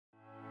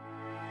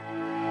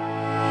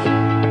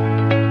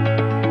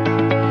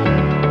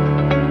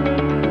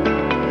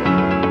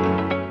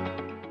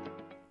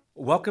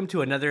Welcome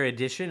to another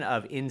edition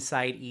of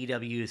Inside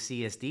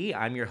EWCSD.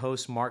 I'm your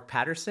host, Marc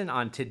Patterson.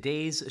 On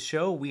today's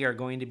show, we are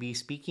going to be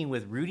speaking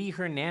with Rudy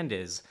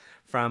Hernandez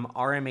from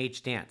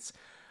RMH Dance.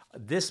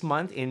 This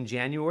month in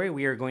January,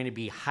 we are going to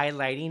be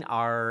highlighting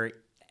our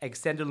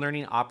extended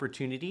learning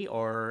opportunity,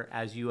 or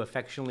as you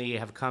affectionately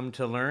have come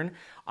to learn,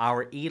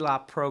 our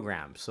ELOP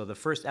program. So the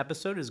first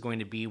episode is going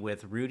to be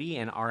with Rudy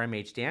and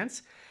RMH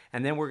Dance.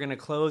 And then we're going to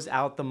close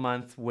out the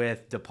month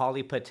with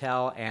Dipali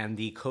Patel and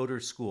the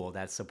Coder School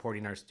that's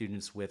supporting our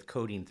students with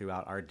coding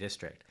throughout our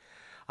district.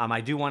 I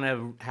do want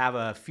to have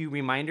a few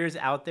reminders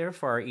out there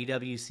for our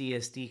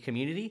EWCSD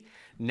community.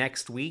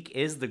 Next week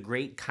is the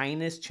Great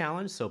Kindness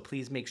Challenge, so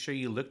please make sure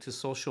you look to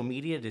social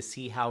media to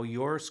see how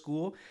your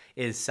school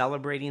is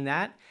celebrating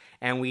that.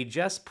 And we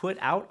just put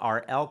out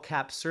our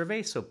LCAP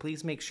survey, so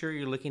please make sure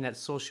you're looking at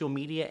social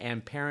media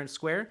and Parent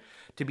Square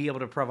to be able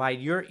to provide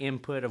your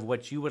input of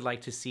what you would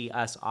like to see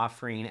us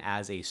offering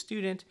as a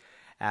student,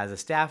 as a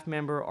staff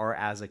member, or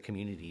as a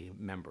community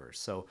member.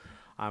 So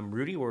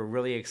Rudy, we're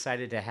really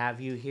excited to have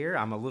you here.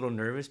 I'm a little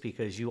nervous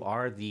because you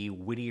are the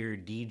Whittier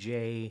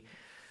DJ,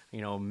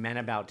 men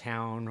about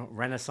town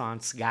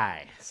Renaissance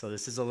guy. So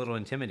this is a little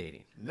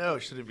intimidating. No, it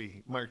shouldn't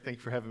be. Mark, thank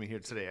you for having me here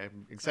today.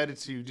 I'm excited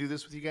to do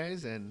this with you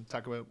guys and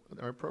talk about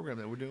our program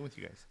that we're doing with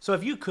you guys. So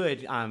if you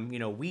could,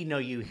 we know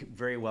you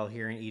very well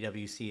here in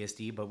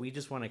EWCSD, but we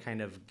just want to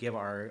kind of give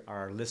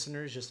our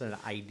listeners just an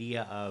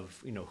idea of,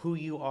 who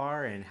you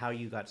are and how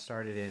you got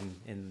started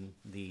in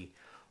the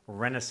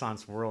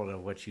Renaissance world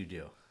of what you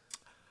do.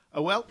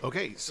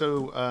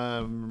 So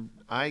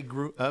I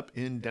grew up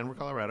in Denver,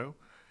 Colorado.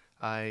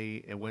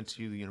 I went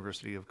to the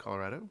University of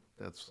Colorado.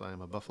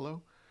 I'm a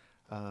Buffalo.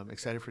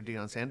 Excited for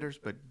Deion Sanders,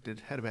 but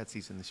had a bad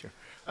season this year.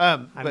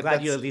 I'm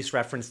glad you at least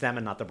referenced them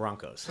and not the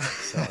Broncos.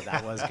 So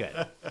that was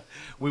good.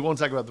 We won't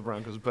talk about the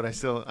Broncos, but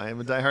I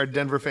am a diehard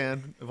Denver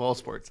fan of all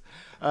sports.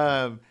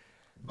 But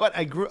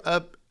I grew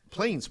up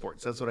playing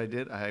sports. That's what I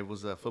did. I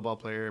was a football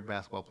player,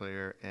 basketball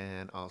player,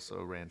 and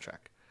also ran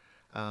track.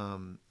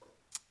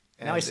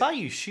 Now, I saw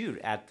you shoot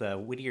at the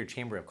Whittier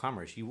Chamber of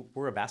Commerce. You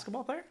were a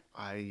basketball player?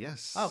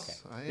 Yes. Oh,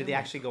 okay. Did they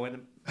actually go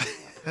in?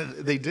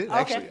 They did, okay.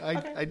 Actually.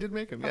 Okay. I did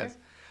make them, okay.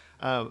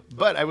 Yes.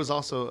 But I was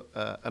also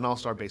an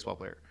all-star baseball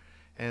player.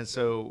 And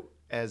so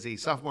as a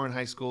sophomore in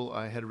high school,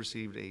 I had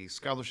received a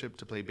scholarship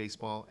to play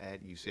baseball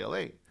at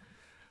UCLA.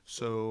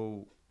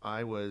 So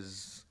I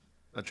was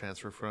a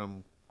transfer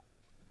from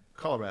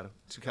Colorado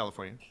to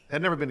California.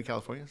 Had never been to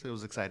California, so I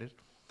was excited.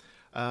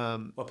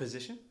 What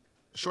position?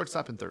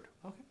 Shortstop and third.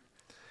 Okay.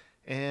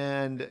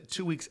 And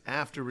 2 weeks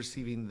after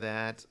receiving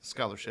that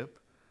scholarship,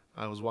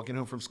 I was walking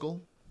home from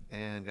school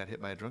and got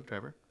hit by a drunk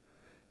driver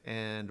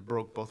and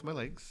broke both my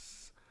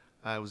legs.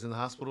 I was in the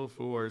hospital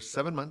for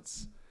 7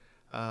 months.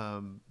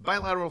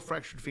 Bilateral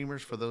fractured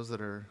femurs, for those that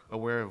are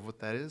aware of what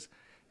that is,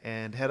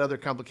 and had other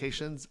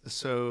complications.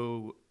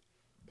 So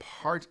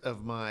part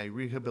of my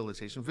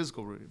rehabilitation,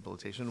 physical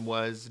rehabilitation,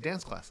 was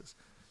dance classes.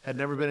 Had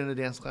never been in a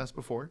dance class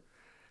before.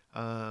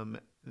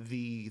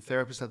 The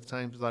therapist at the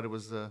time thought it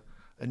was a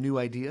new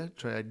idea,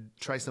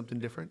 try something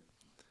different.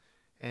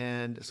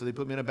 And so they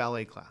put me in a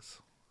ballet class.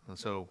 And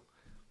so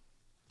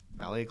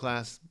ballet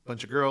class,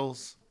 bunch of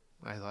girls.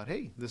 I thought,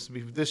 hey,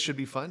 this should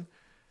be fun.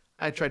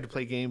 I tried to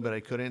play game, but I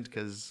couldn't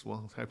because,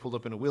 I pulled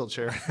up in a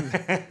wheelchair.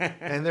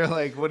 And they're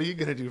like, what are you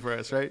going to do for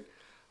us, right?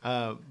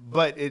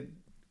 But it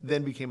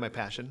then became my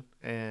passion,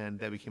 and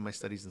that became my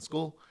studies in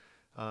school.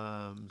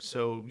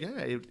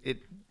 It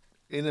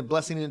in a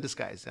blessing in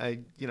disguise. I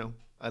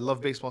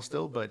love baseball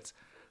still, but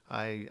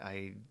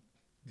I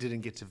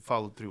didn't get to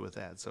follow through with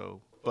that.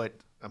 But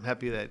I'm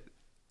happy that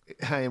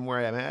I am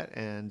where I'm at.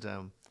 And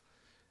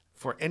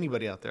for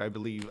anybody out there, I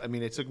believe,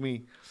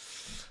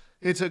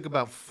 it took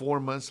about 4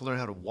 months to learn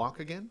how to walk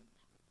again.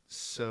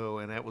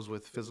 And that was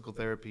with physical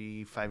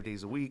therapy 5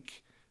 days a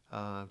week, 2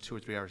 or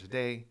 3 hours a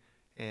day.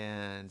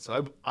 And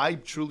so I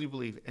truly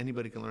believe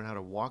anybody can learn how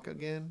to walk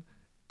again.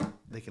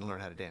 They can learn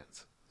how to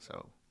dance.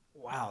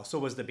 Wow. So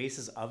was the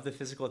basis of the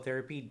physical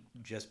therapy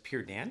just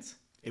pure dance?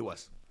 It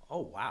was. Oh,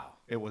 wow.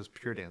 It was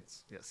pure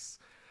dance, yes.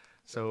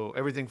 So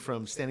everything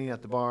from standing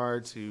at the bar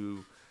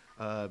to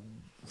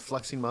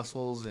flexing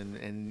muscles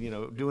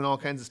and doing all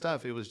kinds of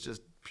stuff. It was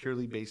just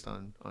purely based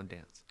on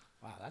dance.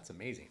 Wow, that's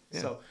amazing.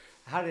 Yeah. So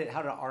how did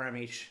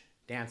RMH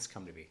Dance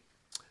come to be?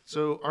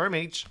 So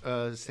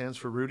RMH stands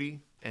for Rudy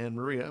and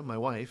Maria, my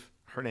wife,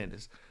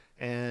 Hernandez.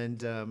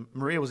 And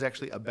Maria was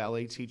actually a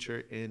ballet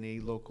teacher in a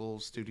local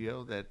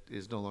studio that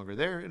is no longer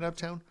there in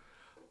Uptown.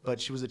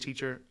 But she was a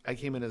teacher. I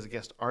came in as a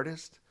guest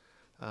artist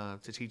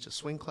to teach a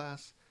swing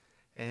class.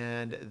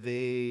 And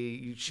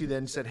she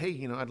then said,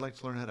 hey, I'd like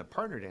to learn how to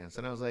partner dance.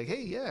 And I was like,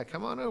 hey, yeah,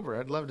 come on over.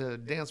 I'd love to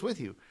dance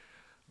with you.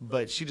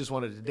 But she just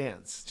wanted to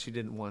dance. She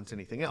didn't want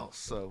anything else.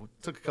 So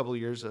it took a couple of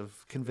years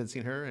of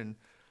convincing her and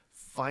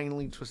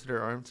finally twisted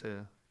her arm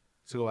to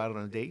go out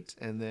on a date.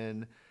 And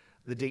then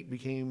the date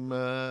became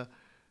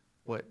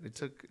it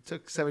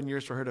took 7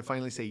 years for her to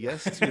finally say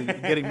yes to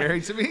getting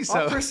married to me.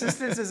 So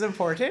persistence is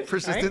important.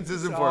 Persistence right?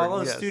 is important. All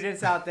those yes.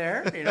 students out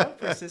there,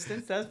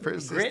 persistence does.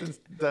 Persistence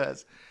grit.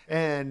 does.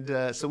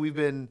 And so we've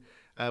been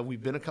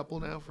We've been a couple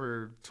now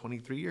for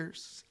 23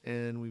 years,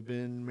 and we've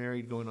been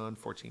married going on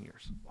 14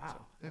 years. Wow, So,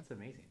 yeah. that's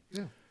amazing.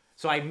 Yeah.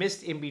 So I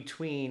missed in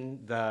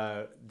between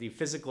the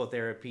physical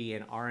therapy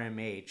and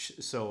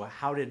RMH. So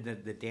how did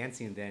the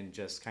dancing then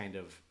just kind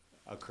of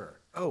occur?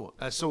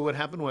 So what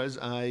happened was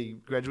I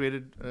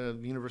graduated the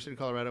University of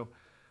Colorado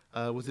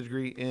with a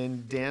degree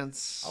in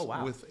dance. Oh,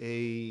 wow. With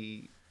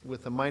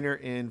a minor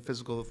in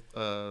physical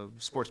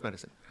sports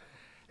medicine.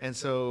 And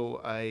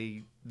so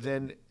I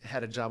then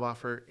had a job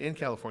offer in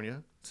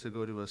California to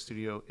go to a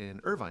studio in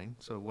Irvine.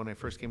 So when I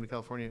first came to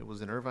California, it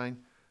was in Irvine.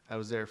 I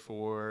was there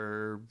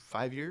for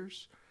 5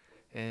 years,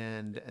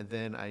 and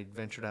then I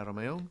ventured out on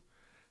my own,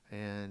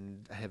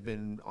 and I have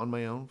been on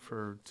my own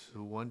for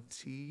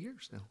 20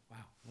 years now. Wow.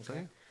 So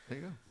Okay. yeah, there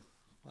you go.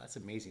 Well, that's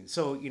amazing.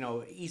 So,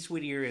 East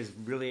Whittier is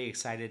really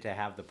excited to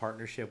have the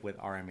partnership with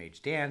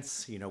RMH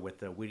Dance, with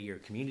the Whittier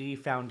Community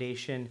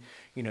Foundation.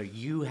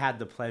 You had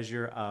the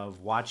pleasure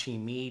of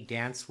watching me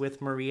dance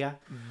with Maria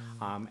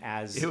And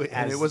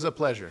it was a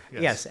pleasure.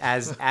 yes,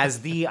 as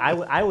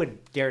I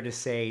would dare to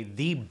say,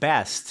 the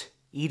best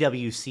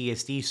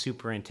EWCSD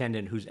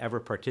superintendent who's ever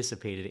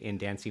participated in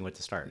Dancing with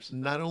the Stars.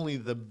 Not only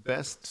the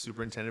best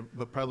superintendent,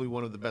 but probably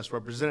one of the best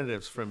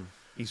representatives from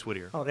East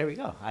Whittier. Oh, there we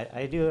go.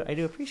 I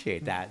do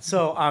appreciate that.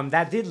 So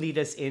that did lead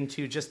us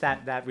into just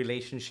that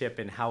relationship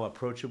and how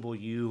approachable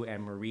you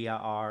and Maria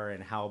are,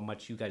 and how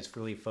much you guys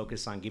really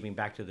focus on giving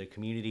back to the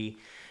community.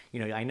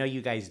 I know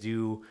you guys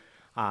do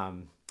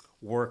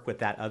work with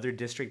that other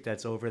district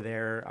that's over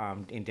there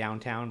in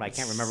downtown. I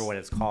can't remember what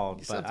it's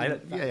called, but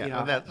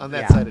on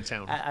that side of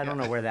town. I don't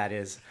know where that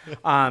is.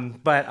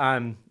 But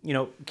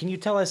can you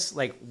tell us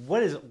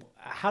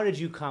how did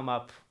you come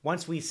up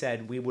once we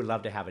said we would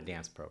love to have a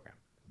dance program?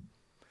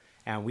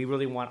 And we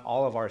really want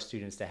all of our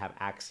students to have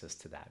access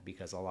to that,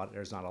 because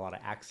there's not a lot of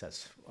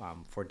access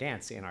for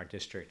dance in our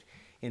district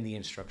in the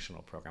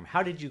instructional program.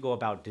 How did you go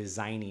about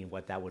designing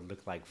what that would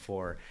look like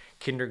for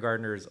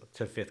kindergartners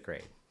to fifth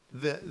grade?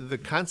 The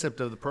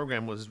concept of the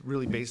program was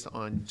really based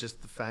on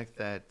just the fact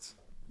that,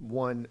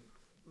 one,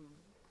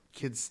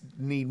 kids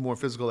need more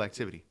physical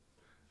activity.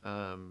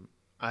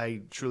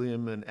 I truly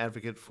am an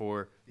advocate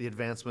for the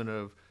advancement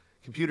of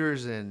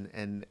computers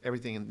and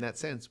everything in that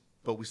sense,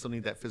 but we still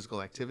need that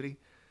physical activity.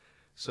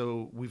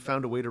 So we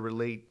found a way to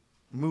relate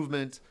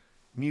movement,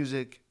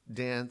 music,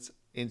 dance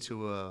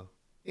into a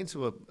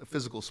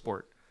physical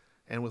sport.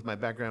 And with my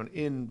background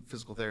in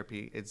physical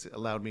therapy, it's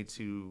allowed me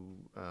to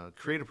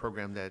create a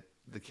program that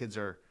the kids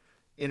are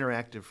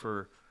interactive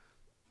for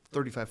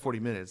 35, 40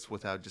 minutes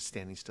without just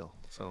standing still.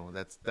 So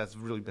that's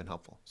really been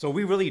helpful. So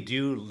we really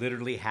do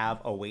literally have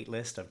a wait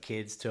list of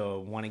kids to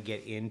want to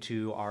get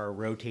into our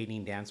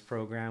rotating dance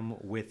program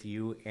with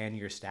you and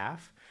your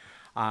staff.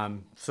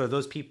 So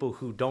those people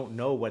who don't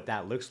know what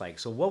that looks like.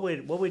 So what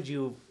would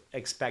you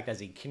expect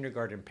as a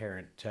kindergarten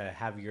parent to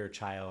have your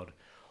child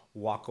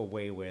walk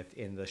away with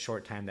in the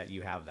short time that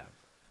you have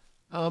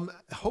them?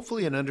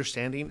 Hopefully an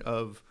understanding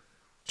of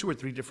 2 or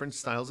 3 different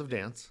styles of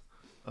dance,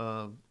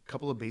 a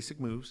couple of basic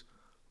moves,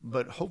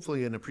 but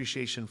hopefully an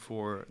appreciation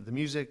for the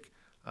music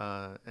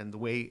and the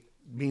way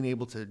being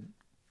able to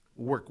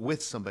work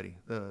with somebody,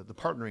 the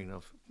partnering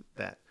of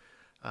that.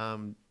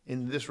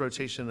 In this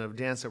rotation of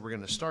dance that we're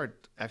going to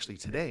start actually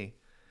today,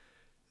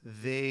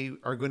 they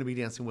are going to be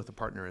dancing with a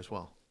partner as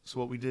well.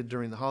 So what we did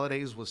during the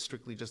holidays was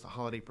strictly just a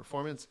holiday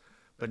performance,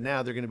 but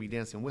now they're going to be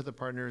dancing with a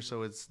partner.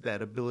 So it's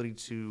that ability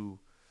to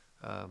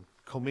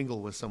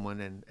commingle with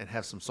someone and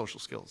have some social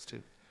skills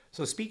too.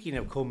 So speaking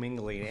of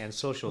commingling and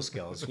social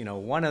skills,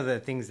 one of the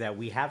things that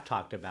we have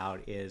talked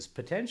about is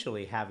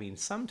potentially having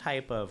some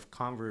type of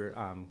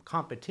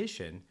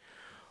competition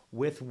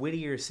with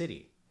Whittier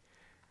City.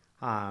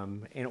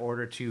 In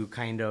order to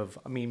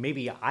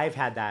maybe I've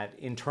had that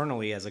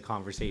internally as a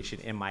conversation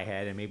in my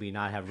head and maybe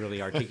not have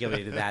really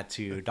articulated that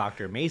to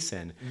Dr.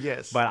 Mason.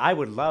 Yes. But I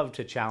would love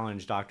to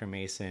challenge Dr.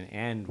 Mason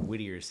and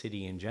Whittier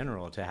City in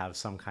general to have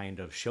some kind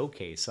of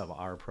showcase of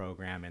our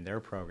program and their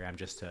program,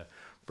 just to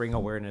bring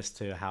awareness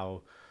to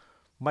how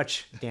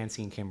much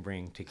dancing can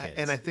bring to kids.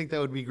 And I think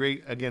that would be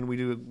great. Again,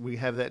 we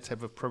have that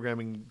type of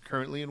programming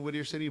currently in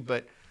Whittier City,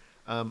 but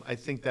I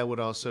think that would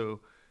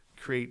also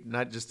create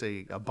not just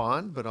a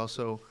bond, but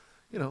also,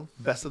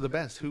 best of the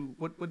best.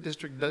 What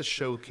district does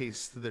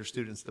showcase to their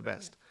students the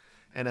best?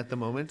 And at the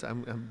moment,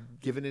 I'm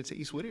giving it to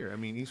East Whittier. I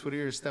mean, East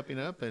Whittier is stepping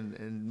up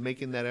and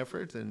making that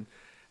effort and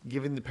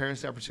giving the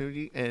parents the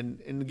opportunity. And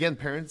again,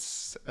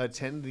 parents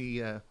attend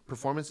the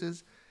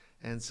performances.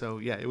 And so,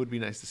 yeah, it would be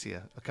nice to see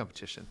a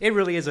competition. It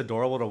really is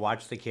adorable to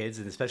watch the kids,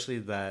 and especially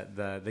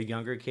the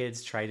younger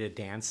kids, try to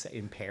dance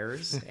in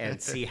pairs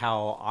and see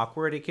how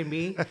awkward it can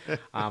be.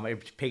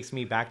 It takes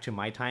me back to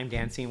my time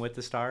dancing with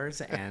the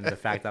stars, and the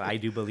fact that I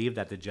do believe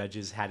that the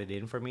judges had it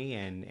in for me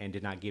and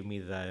did not give me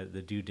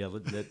the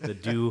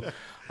due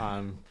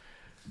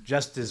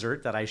just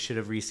dessert that I should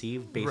have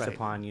received based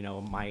upon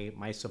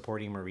my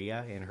supporting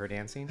Maria in her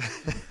dancing.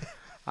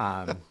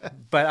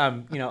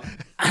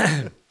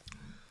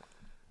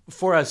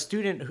 For a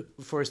student,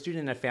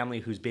 and a family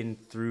who's been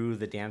through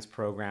the dance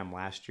program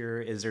last year,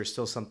 is there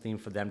still something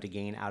for them to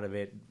gain out of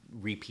it,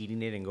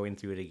 repeating it and going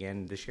through it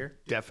again this year?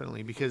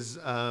 Definitely, because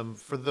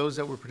for those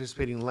that were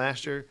participating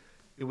last year,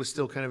 it was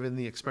still kind of in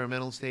the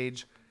experimental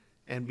stage,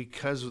 and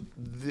because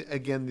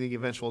again the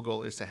eventual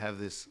goal is to have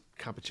this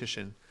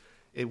competition,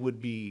 it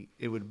would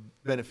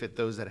benefit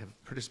those that have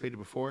participated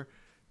before,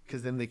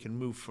 because then they can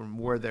move from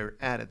where they're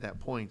at that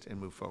point and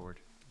move forward,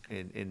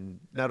 in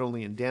not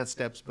only in dance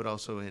steps but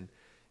also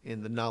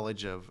in the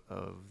knowledge of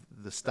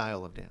the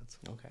style of dance.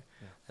 Okay,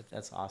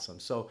 that's awesome.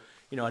 So,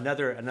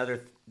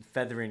 another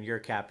feather in your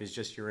cap is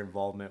just your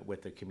involvement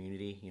with the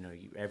community.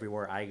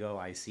 Everywhere I go,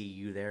 I see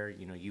you there.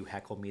 You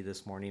heckled me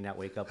this morning at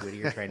Wake Up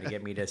Whittier, trying to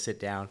get me to sit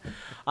down.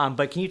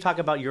 But can you talk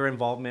about your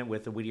involvement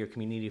with the Whittier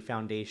Community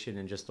Foundation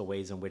and just the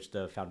ways in which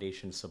the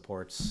foundation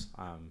supports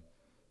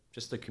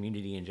just the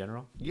community in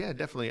general? Yeah,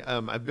 definitely.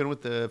 I've been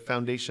with the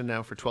foundation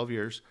now for 12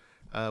 years.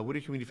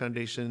 Whittier Community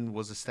Foundation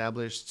was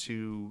established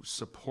to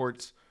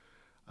support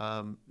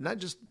not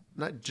just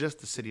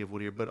the city of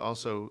Whittier, but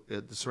also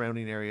the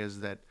surrounding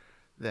areas that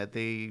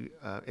they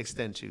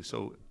extend to.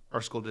 So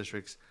our school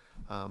districts,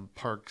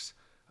 parks,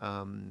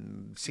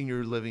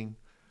 senior living.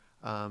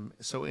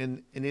 So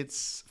in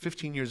its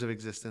 15 years of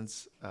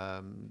existence,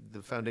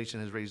 the foundation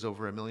has raised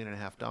over $1.5 million.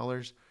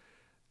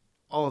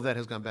 All of that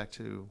has gone back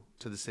to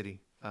the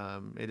city.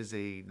 It is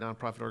a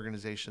nonprofit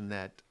organization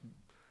that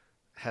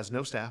has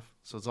no staff,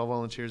 so it's all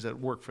volunteers that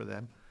work for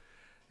them.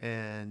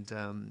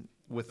 And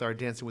with our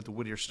Dancing with the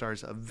Whittier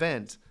Stars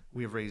event,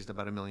 we have raised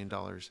about $1 million,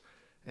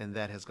 and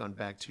that has gone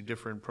back to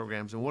different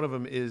programs. And one of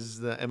them is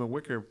the Emma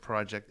Wicker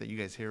project that you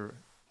guys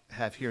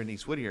have here in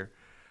East Whittier,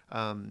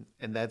 and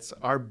that's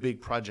our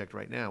big project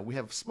right now. We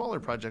have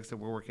smaller projects that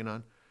we're working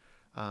on,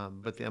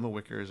 but the Emma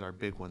Wicker is our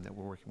big one that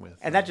we're working with.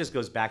 And that just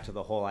goes back to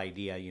the whole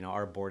idea.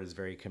 Our board is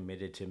very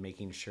committed to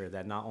making sure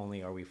that not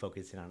only are we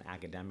focusing on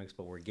academics,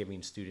 but we're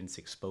giving students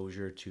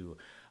exposure to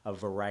a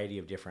variety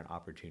of different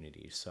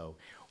opportunities. So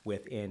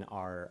within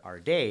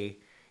our day,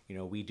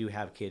 we do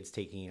have kids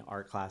taking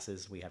art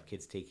classes, we have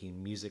kids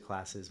taking music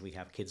classes, we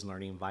have kids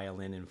learning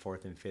violin in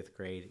 4th and 5th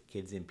grade,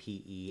 kids in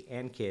PE,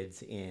 and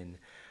kids in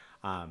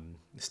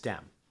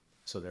STEM.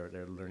 So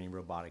they're learning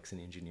robotics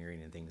and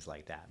engineering and things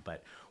like that.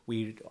 But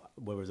there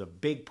was a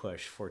big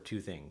push for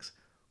two things: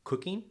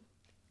 cooking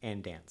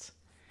and dance.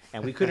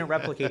 And we couldn't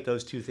replicate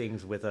those two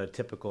things with a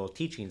typical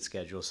teaching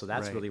schedule. So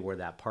that's really where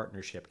that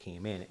partnership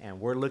came in. And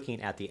we're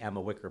looking at the Emma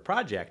Wicker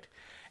project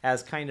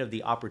as kind of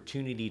the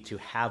opportunity to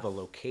have a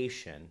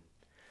location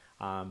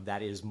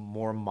that is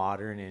more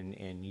modern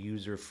and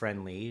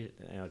user-friendly,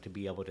 to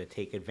be able to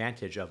take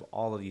advantage of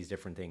all of these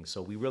different things.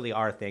 So we really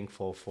are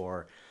thankful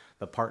for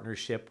the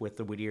partnership with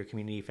the Whittier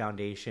Community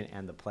Foundation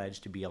and the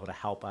pledge to be able to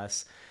help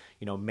us,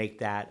 make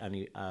that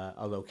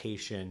a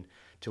location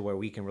to where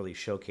we can really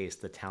showcase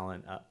the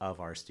talent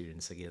of our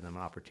students to give them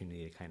an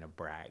opportunity to kind of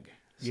brag.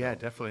 So. Yeah,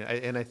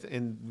 definitely.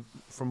 And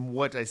from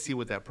what I see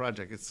with that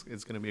project, it's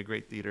going to be a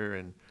great theater,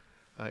 and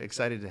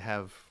excited to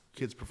have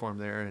kids perform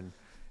there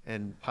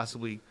and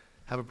possibly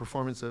have a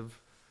performance of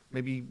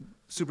maybe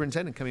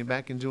Superintendent coming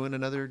back and doing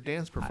another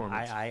dance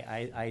performance.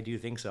 I do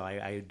think so.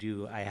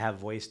 I have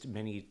voiced to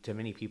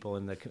many people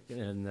in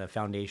the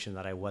foundation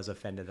that I was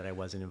offended that I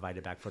wasn't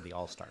invited back for the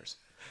All-Stars.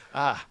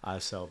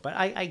 But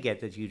I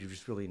get that you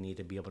just really need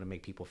to be able to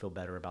make people feel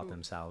better about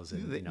themselves,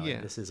 and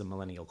this is a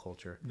millennial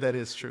culture. That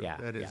is true. Yeah,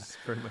 that is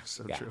very much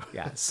so true.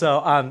 Yeah.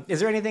 So,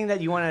 is there anything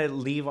that you want to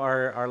leave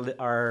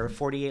our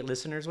 48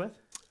 listeners with?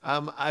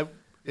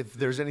 If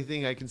there's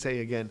anything I can say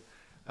again,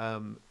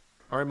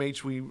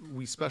 RMH,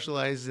 we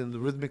specialize in the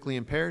rhythmically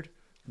impaired,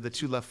 the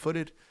two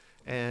left-footed,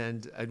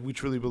 and we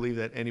truly believe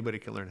that anybody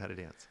can learn how to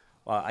dance.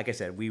 Well, like I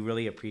said, we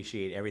really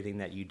appreciate everything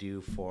that you do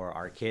for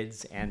our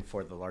kids and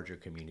for the larger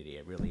community.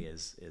 It really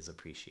is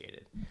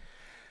appreciated.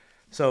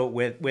 So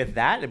with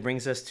that, it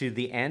brings us to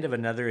the end of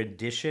another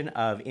edition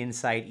of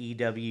Inside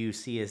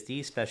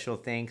EWCSD. Special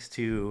thanks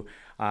to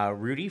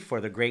Rudy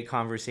for the great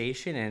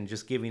conversation and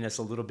just giving us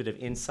a little bit of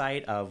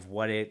insight of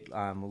what it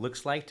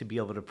looks like to be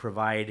able to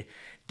provide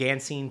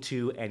dancing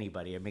to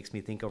anybody. It makes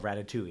me think of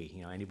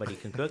Ratatouille. Anybody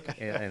can cook,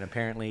 and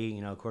apparently,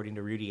 according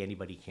to Rudy,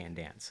 anybody can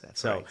dance.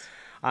 That's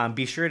right.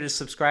 Be sure to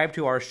subscribe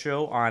to our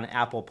show on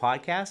Apple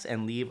Podcasts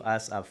and leave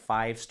us a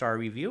 5-star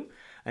review.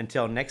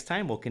 Until next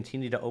time, we'll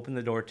continue to open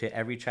the door to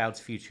every child's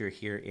future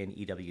here in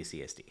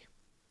EWCSD.